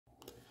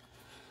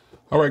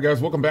All right,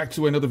 guys, welcome back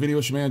to another video.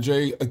 It's your man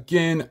Jay.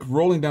 Again,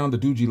 rolling down the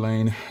Doogee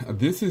lane.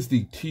 This is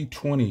the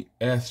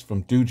T20s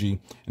from Doogee,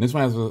 and this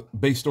one has a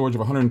base storage of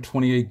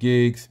 128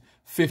 gigs,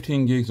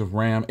 15 gigs of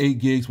RAM, 8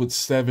 gigs with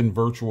 7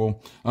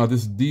 virtual.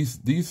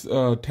 These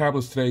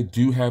tablets today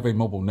do have a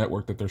mobile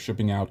network that they're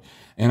shipping out,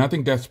 and I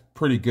think that's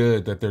pretty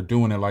good that they're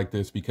doing it like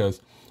this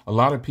because a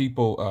lot of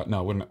people.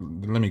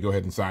 Let me go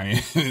ahead and sign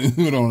in.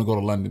 We don't want to go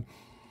to London.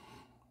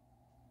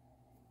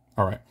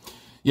 All right.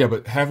 Yeah,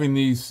 but having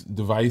these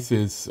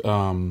devices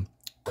come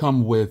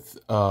with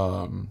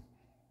a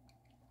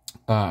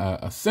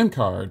SIM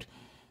card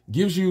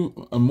gives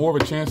you more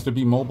of a chance to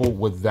be mobile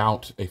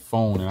without a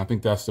phone. And I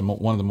think that's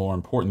one of the more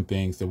important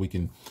things that we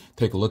can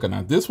take a look at.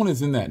 Now, this one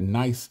is in that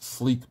nice,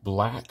 sleek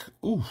black.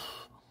 Ooh.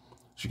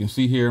 As you can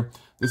see here,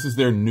 this is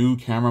their new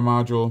camera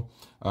module.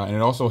 And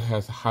it also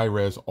has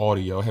high-res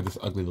audio. It had this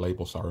ugly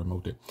label, so I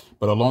removed it.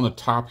 But along the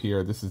top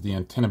here, this is the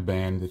antenna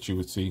band that you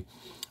would see.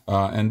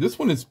 And this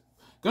one is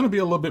going to be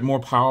a little bit more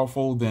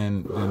powerful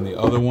than the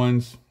other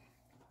ones.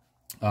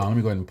 Let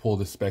me go ahead and pull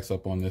the specs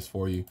up on this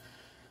for you.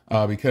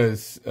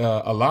 Because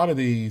a lot of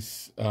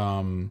these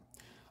tablets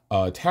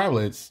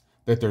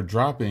that they're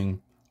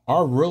dropping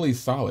are really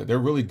solid. They're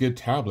really good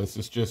tablets.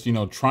 It's just, you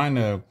know, trying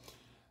to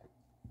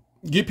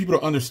get people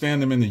to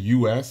understand them in the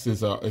US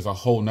is a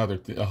whole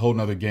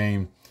nother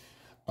game.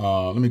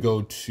 Let me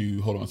go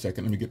to, hold on a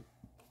second. Let me get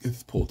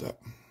this pulled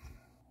up.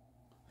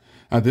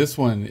 This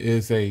one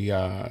is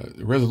a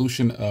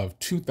resolution of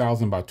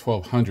 2000 by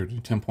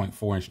 1200,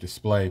 10.4 inch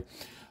display.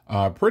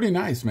 Pretty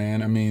nice,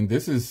 man. I mean,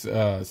 this is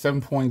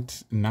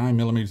 7.9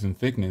 millimeters in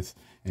thickness,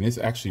 and it's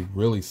actually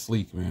really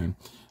sleek, man.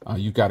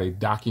 You've got a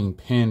docking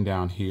pin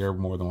down here.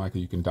 More than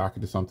likely, you can dock it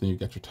to something. You've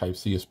got your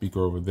Type-C, a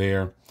speaker over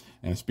there,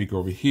 and a speaker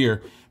over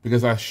here.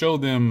 Because I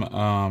showed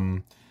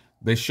them,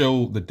 they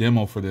show the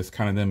demo for this,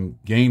 kind of them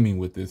gaming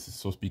with this. It's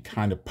supposed to be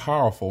kind of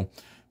powerful,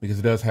 because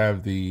it does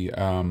have the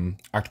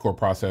Octa-Core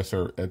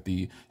processor at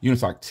the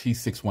Unisoc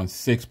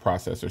T616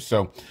 processor.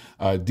 So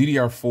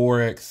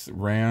DDR4X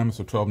RAM,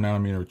 so 12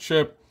 nanometer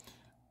chip.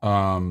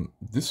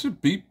 This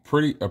should be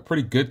a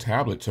pretty good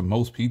tablet to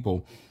most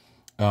people.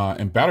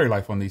 And battery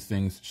life on these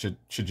things should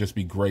just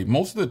be great.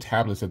 Most of the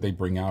tablets that they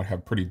bring out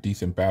have pretty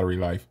decent battery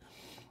life.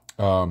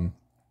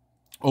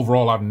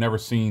 Overall, I've never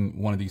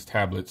seen one of these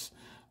tablets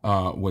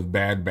with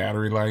bad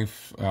battery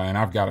life, and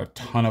I've got a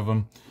ton of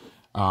them.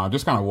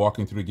 Just kind of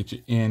walking through to get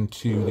you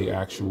into the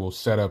actual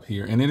setup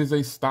here. And it is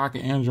a stock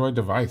Android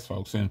device,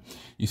 folks. And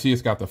you see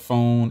it's got the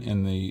phone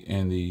and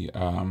the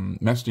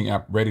messaging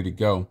app ready to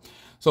go.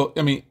 So,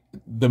 I mean,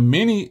 the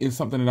Mini is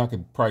something that I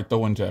could probably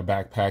throw into a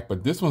backpack,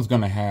 but this one's going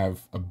to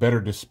have a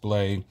better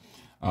display,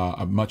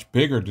 a much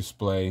bigger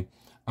display,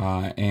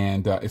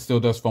 and it still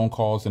does phone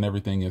calls and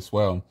everything as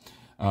well.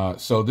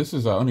 So this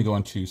is, let me go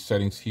into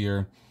settings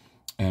here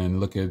and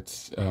look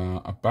at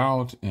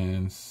about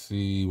and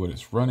see what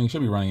it's running. It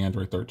should be running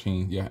Android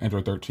 13. Yeah,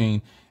 Android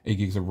 13, 8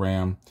 gigs of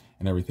RAM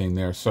and everything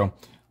there. So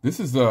this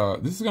is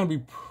going to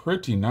be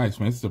pretty nice,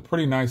 man. This is a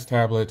pretty nice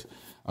tablet.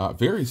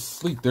 Very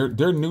sleek.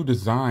 Their new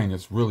design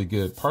is really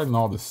good. Pardon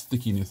all the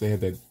stickiness. They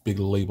had that big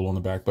label on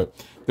the back, but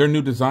their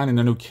new design and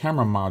their new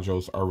camera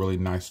modules are really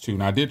nice too.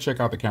 Now, I did check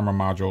out the camera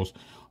modules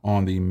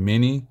on the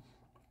Mini.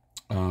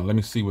 Let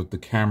me see what the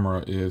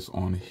camera is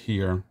on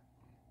here.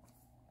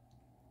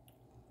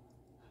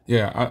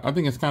 Yeah, I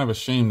think it's kind of a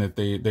shame that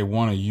they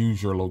want to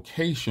use your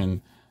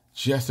location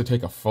just to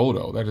take a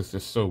photo. That is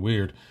just so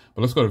weird.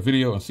 But let's go to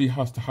video and see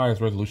how the highest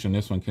resolution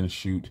this one can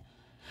shoot.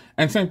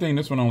 And same thing,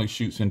 this one only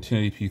shoots in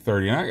 1080p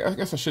 30. And I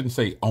guess I shouldn't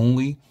say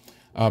only,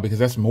 because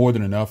that's more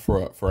than enough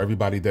for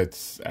everybody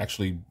that's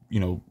actually, you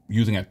know,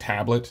 using a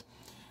tablet.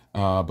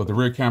 But the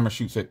rear camera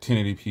shoots at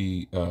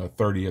 1080p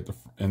 30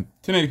 and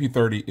 1080p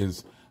 30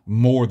 is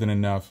more than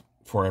enough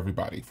for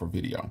everybody for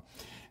video.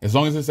 As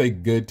long as it's a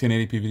good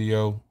 1080p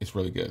video, it's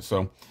really good.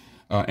 So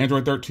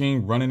Android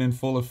 13 running in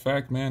full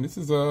effect, man. This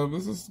is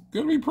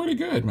gonna be pretty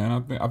good, man. I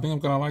think I'm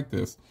gonna like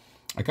this.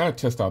 I gotta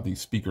test out these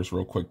speakers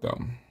real quick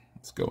though.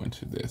 Let's go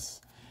into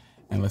this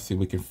and let's see if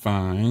we can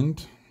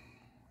find.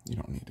 You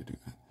don't need to do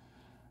that.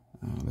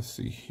 Let's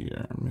see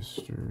here,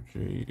 Mr.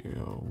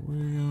 J.L.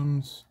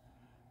 Williams,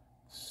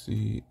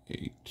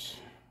 C8.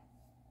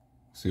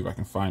 See if I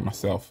can find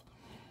myself.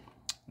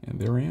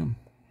 And there I am.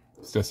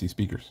 It's just these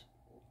speakers.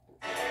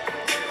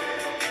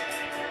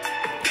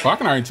 So I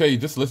can already tell you,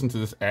 just listen to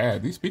this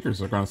ad. These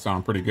speakers are going to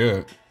sound pretty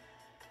good.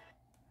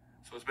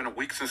 So it's been a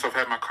week since I've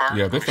had my car.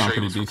 Yeah, they sound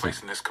pretty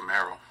decent. This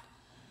Camaro.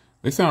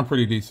 They sound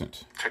pretty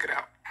decent. Check it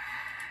out.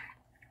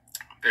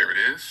 There it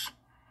is.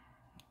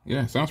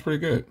 Yeah, sounds pretty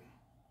good.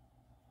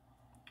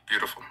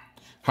 Beautiful.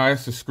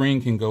 Highest the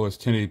screen can go is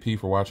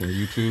 1080p for watching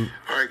YouTube.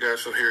 All right,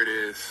 guys, so here it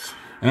is.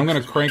 And I'm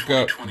going to crank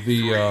up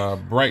the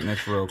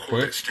brightness real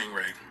quick.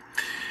 Stingray.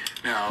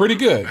 Now, pretty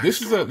good. This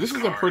is a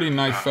pretty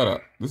nice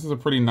setup. This is a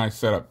pretty nice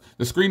setup.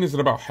 The screen is at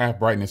about half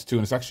brightness too,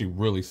 and it's actually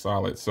really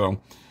solid. So,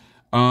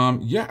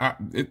 yeah,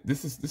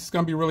 this is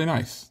gonna be really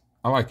nice.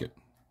 I like it.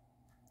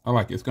 I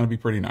like it. It's gonna be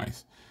pretty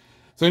nice.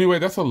 So anyway,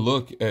 that's a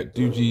look at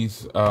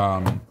Doogee's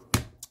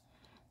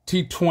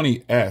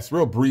T20s,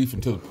 real brief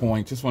and to the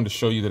point. Just wanted to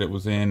show you that it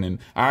was in. And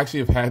I actually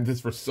have had this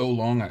for so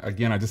long.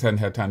 Again, I just hadn't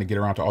had time to get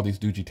around to all these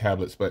Doogee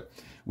tablets, but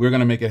we're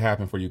going to make it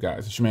happen for you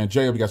guys. It's your man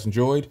Jay. Hope you guys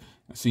enjoyed.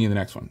 I'll see you in the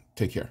next one.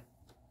 Take care.